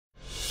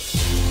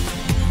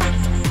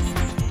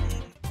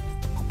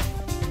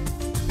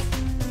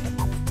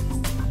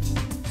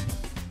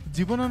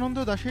জীবনানন্দ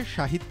দাশের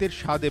সাহিত্যের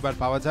স্বাদ এবার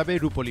পাওয়া যাবে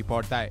রূপলী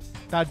পর্দায়।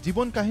 তার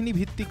জীবন কাহিনী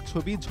ভিত্তিক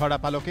ছবি ঝরা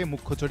পালকে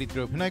মুখ্য চরিত্রে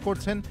অভিনয়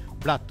করছেন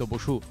ব্রাত্য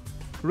বসু,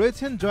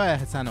 রয়েছেন জয়া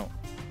আহসানও।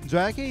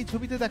 জয়াকে এই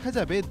ছবিতে দেখা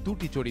যাবে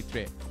দুটি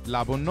চরিত্রে,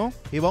 লাবণ্য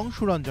এবং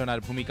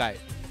সুরঞ্জনার ভূমিকায়।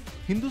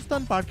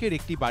 হিন্দুস্তান পার্কের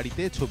একটি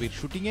বাড়িতে ছবির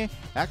শুটিংয়ে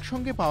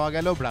একসঙ্গে পাওয়া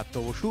গেল ব্রাত্য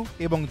বসু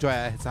এবং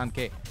জয়া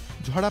আহসানকে।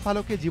 ঝরা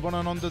পালকে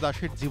জীবনানন্দ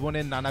দাশের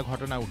জীবনের নানা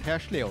ঘটনা উঠে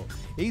আসলেও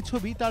এই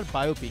ছবি তার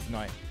বায়োপিক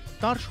নয়,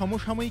 তার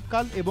সমসাময়িক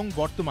কাল এবং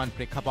বর্তমান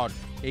প্রেক্ষাপট,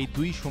 এই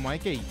দুই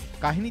সময়কেই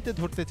কাহিনীতে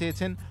ধরতে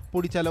চেয়েছেন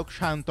পরিচালক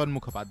সায়ন্তন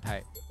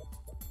মুখোপাধ্যায়।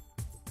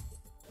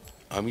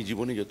 আমি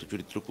জীবনে যত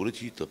চরিত্র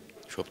করেছি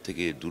সব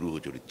থেকে দুরূহ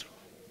চরিত্র,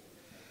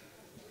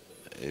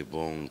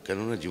 এবং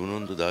কেননা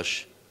জীবনানন্দ দাশ,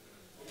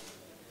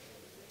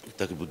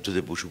 তাকে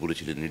বুদ্ধদেব বসু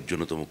বলেছিলেন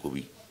নির্জনতম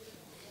কবি।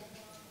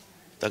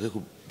 তাকে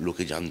খুব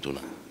লোকে জানতো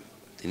না,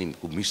 তিনি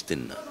খুব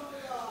মিশতেন না।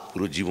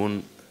 পুরো জীবন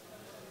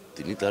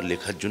তিনি তার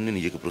লেখার জন্য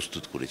নিজেকে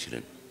প্রস্তুত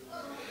করেছিলেন,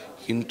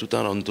 কিন্তু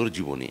তার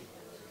অন্তর্জীবনে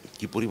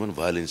কি পরিমাণ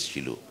ভায়োলেন্স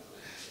ছিল,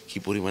 কি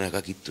পরিমাণ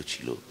একাকিত্ব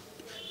ছিল,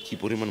 কি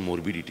পরিমাণ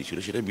মরবিডিটি ছিল,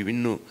 সেটা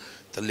বিভিন্ন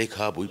তার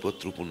লেখা,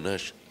 বইপত্র,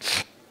 উপন্যাস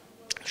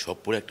সব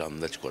পড়ে একটা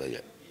আন্দাজ করা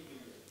যায়।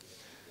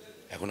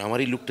 এখন আমার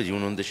এই লুকটা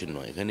জীবনানন্দ দাশের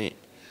নয়, এখানে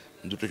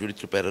দুটো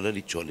চরিত্র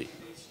প্যারালালি চলে।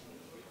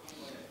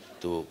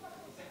 তো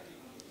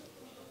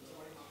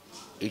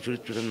এই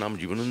চরিত্রটার নাম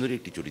জীবনানন্দের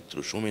একটি চরিত্র,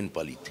 সোমেন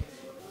পালিত।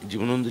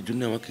 জীবনানন্দের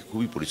জন্য আমাকে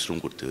খুবই পরিশ্রম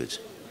করতে হয়েছে,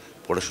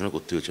 পড়াশোনা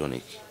করতে হয়েছে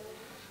অনেক,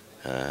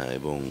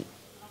 এবং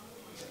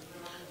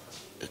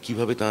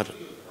কিভাবে তার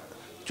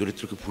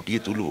চরিত্রকে ফুটিয়ে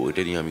তুলব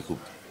এটা নিয়ে আমি খুব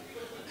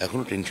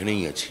এখনও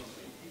টেনশনেই আছি।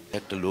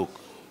 একটা লোক,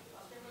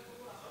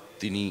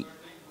 তিনি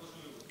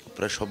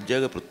প্রায় সব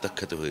জায়গায়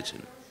প্রত্যাখ্যাত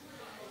হয়েছেন।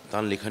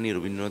 তাঁর লেখা নিয়ে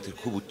রবীন্দ্রনাথের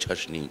খুব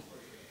উচ্ছ্বাস নেই,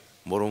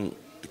 বরং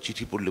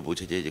চিঠি পড়লে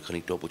বোঝা যায় যে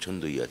খানিকটা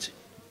অপছন্দই আছে।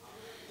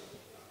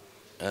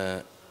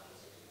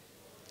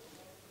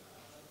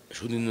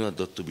 সুধীন্দ্রনাথ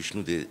দত্ত,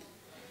 বিষ্ণুদে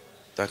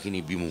তাকে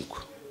নিয়ে বিমুখ।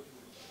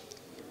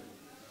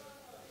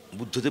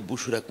 বুদ্ধদেব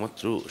বসুর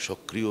একমাত্র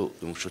সক্রিয়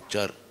এবং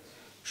সোচ্চার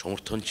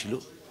সমর্থন ছিল,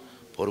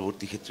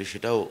 পরবর্তী ক্ষেত্রে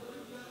সেটাও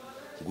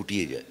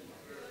গুটিয়ে যায়।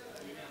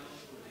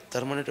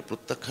 তার মানে একটা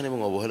প্রত্যাখ্যান এবং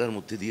অবহেলার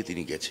মধ্যে দিয়ে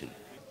তিনি গেছেন।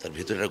 তার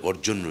ভেতরে একটা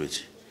গর্জন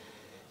রয়েছে,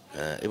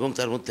 এবং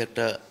তার মধ্যে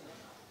একটা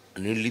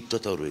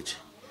নির্লিপ্ততাও রয়েছে।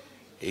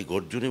 এই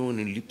গর্জন এবং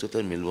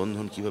নির্লিপ্ততার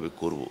মেলবন্ধন কিভাবে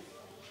করব,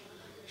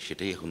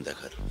 সেটাই এখন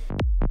দেখার।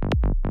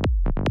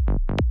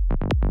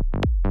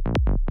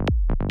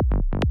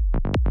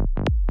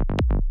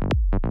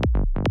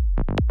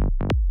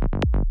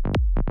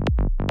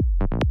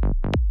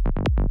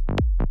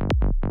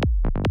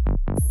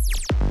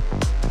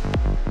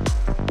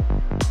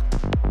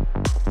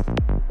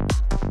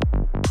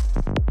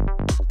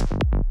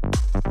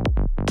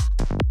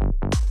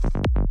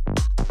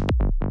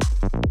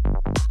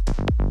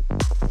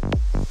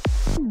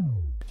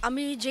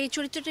 আমি যেই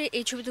চরিত্রটা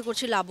এই ছবিতে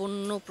করছি,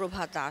 লাবণ্য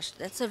প্রভা Das,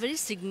 that's a very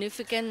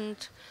significant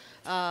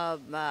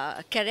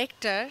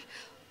character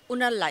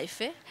ওনার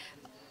লাইফে।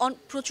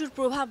 প্রচুর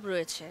প্রভাব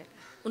রয়েছে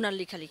ওনার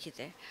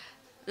লেখালেখিতে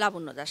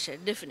লাবণ্য দাসের,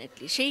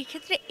 ডেফিনেটলি। সেই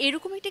ক্ষেত্রে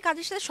এরকম একটি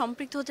কাজের সাথে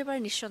সম্পৃক্ত হতে পারে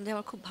নিঃসন্দেহে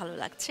আমার খুব ভালো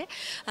লাগছে।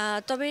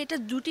 তবে এটা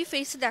দুটি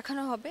ফেসে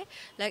দেখানো হবে।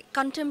 লাইক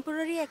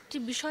কন্টেম্পোরারি একটি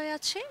বিষয়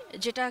আছে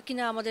যেটা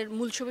কিনা আমাদের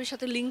মূল ছবির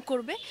সাথে লিঙ্ক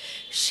করবে,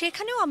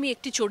 সেখানেও আমি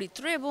একটি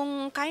চরিত্র, এবং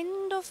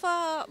কাইন্ড অফ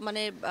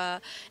মানে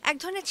এক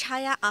ধরনের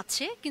ছায়া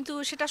আছে, কিন্তু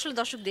সেটা আসলে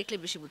দর্শক দেখলে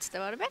বেশি বুঝতে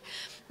পারবে।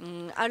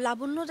 আর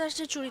লাবণ্য দাস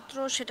যে চরিত্র,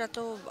 সেটা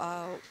তো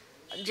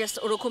জাস্ট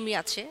ওরকমই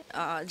আছে,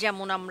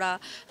 যেমন আমরা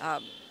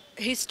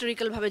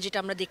হিস্টোরিক্যালভাবে যেটা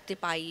আমরা দেখতে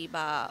পাই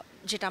বা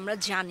যেটা আমরা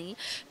জানি।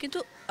 কিন্তু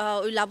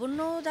ওই লাবণ্য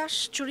দাস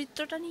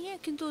চরিত্রটা নিয়ে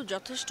কিন্তু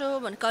যথেষ্ট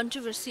মানে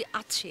কন্ট্রোভার্সি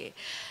আছে।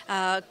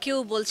 কেউ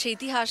বলছে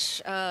ইতিহাস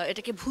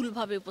এটাকে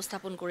ভুলভাবে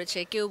উপস্থাপন করেছে,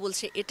 কেউ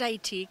বলছে এটাই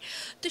ঠিক।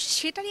 তো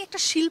সেটারই একটা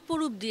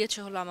শিল্পরূপ দিয়েছে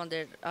হলো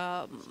আমাদের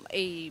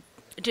এই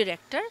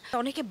ডিরেক্টর।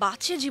 অনেকে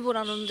বাঁচে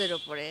জীবনানন্দের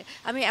ওপরে,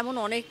 আমি এমন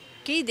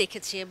অনেককেই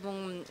দেখেছি, এবং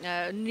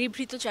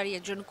নিভৃতচারী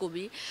একজন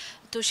কবি।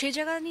 তো সেই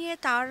জায়গা নিয়ে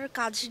তার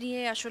কাজ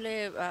নিয়ে আসলে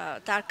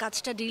তার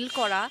কাজটা ডিল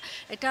করা,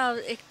 এটা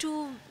একটু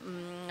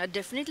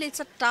definitely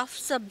it's a tough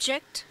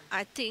subject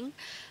I think.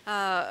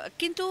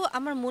 কিন্তু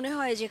আমার মনে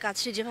হয় যে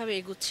কাজটি যেভাবে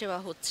এগুচ্ছে বা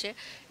হচ্ছে,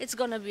 it's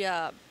গনা be a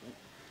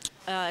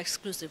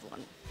exclusive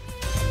one.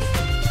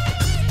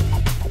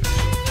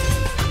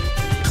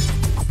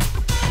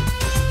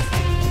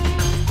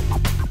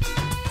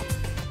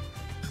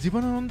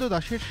 Jibanananda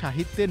দাশের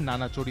সাহিত্যের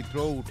নানা চরিত্র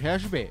উঠে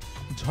আসবে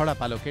ঝরা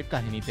পালকের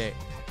কাহিনীতে।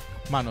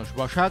 মানস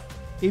বসাক,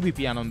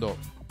 এবিপি আনন্দ।